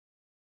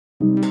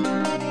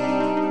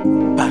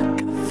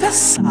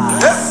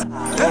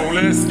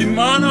Colinz in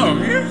mano,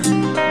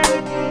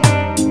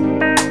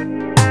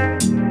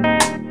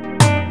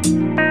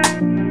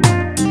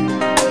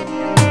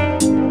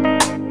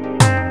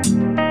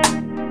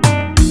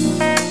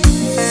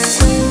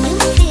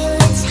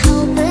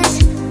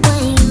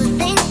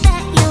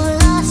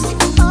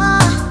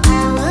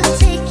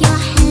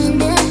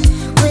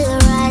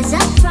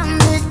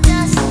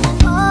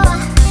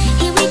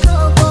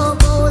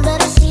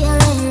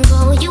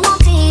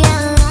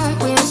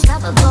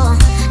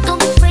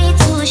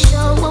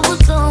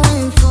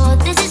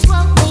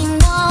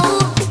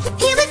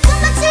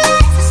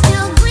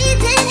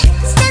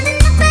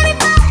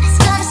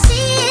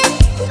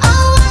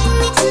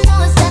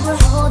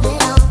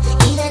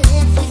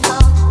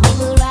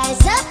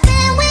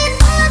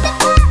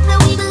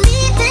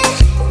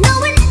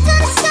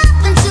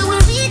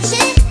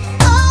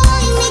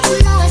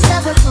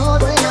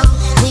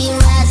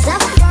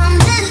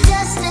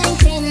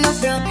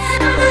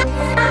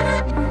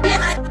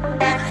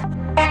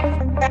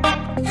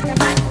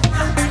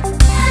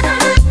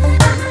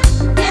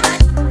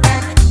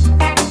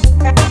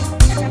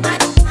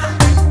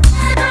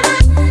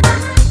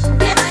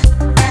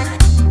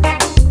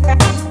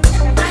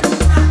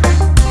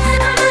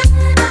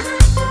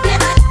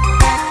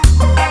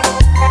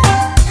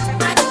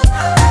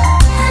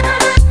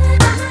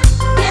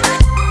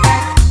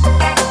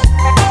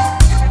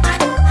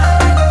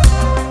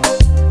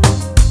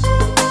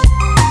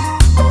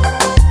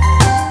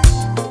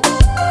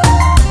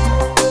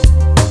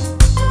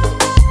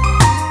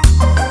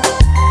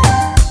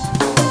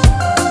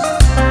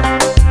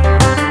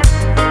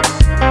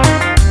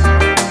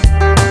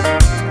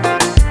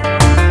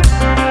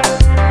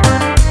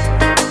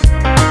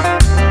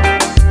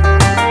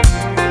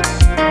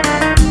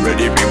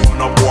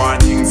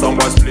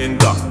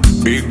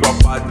 big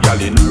but bad gal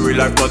in a real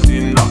life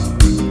nothing da.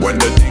 When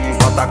the things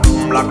start to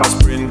come like a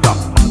sprinter,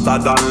 hotter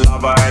than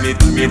lava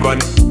anytime it run.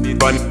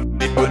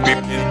 It would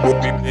be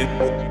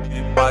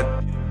bad,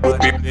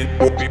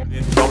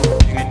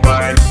 something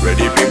fine.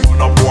 Ready for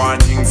burn up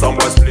warning,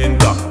 somewhere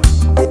splinter.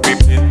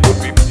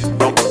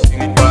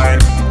 Something fine.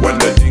 When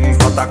the things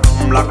start to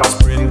come like a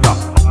sprinter,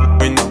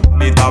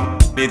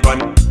 it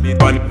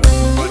run.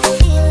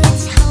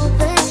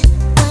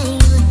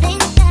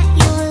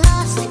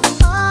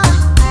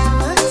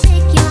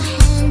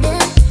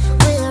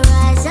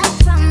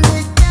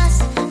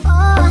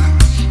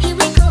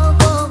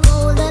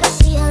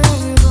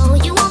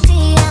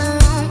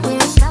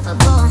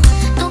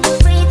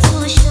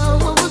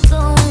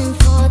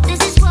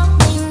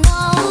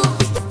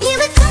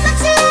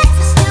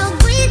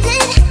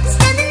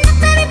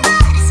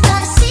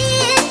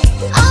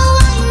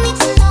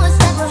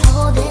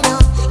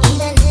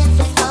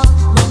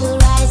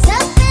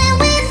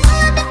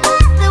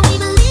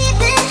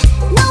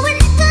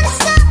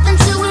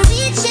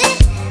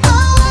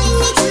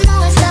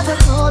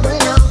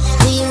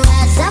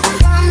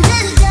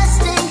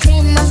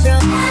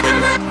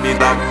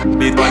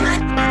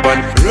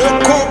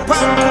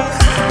 Kompa.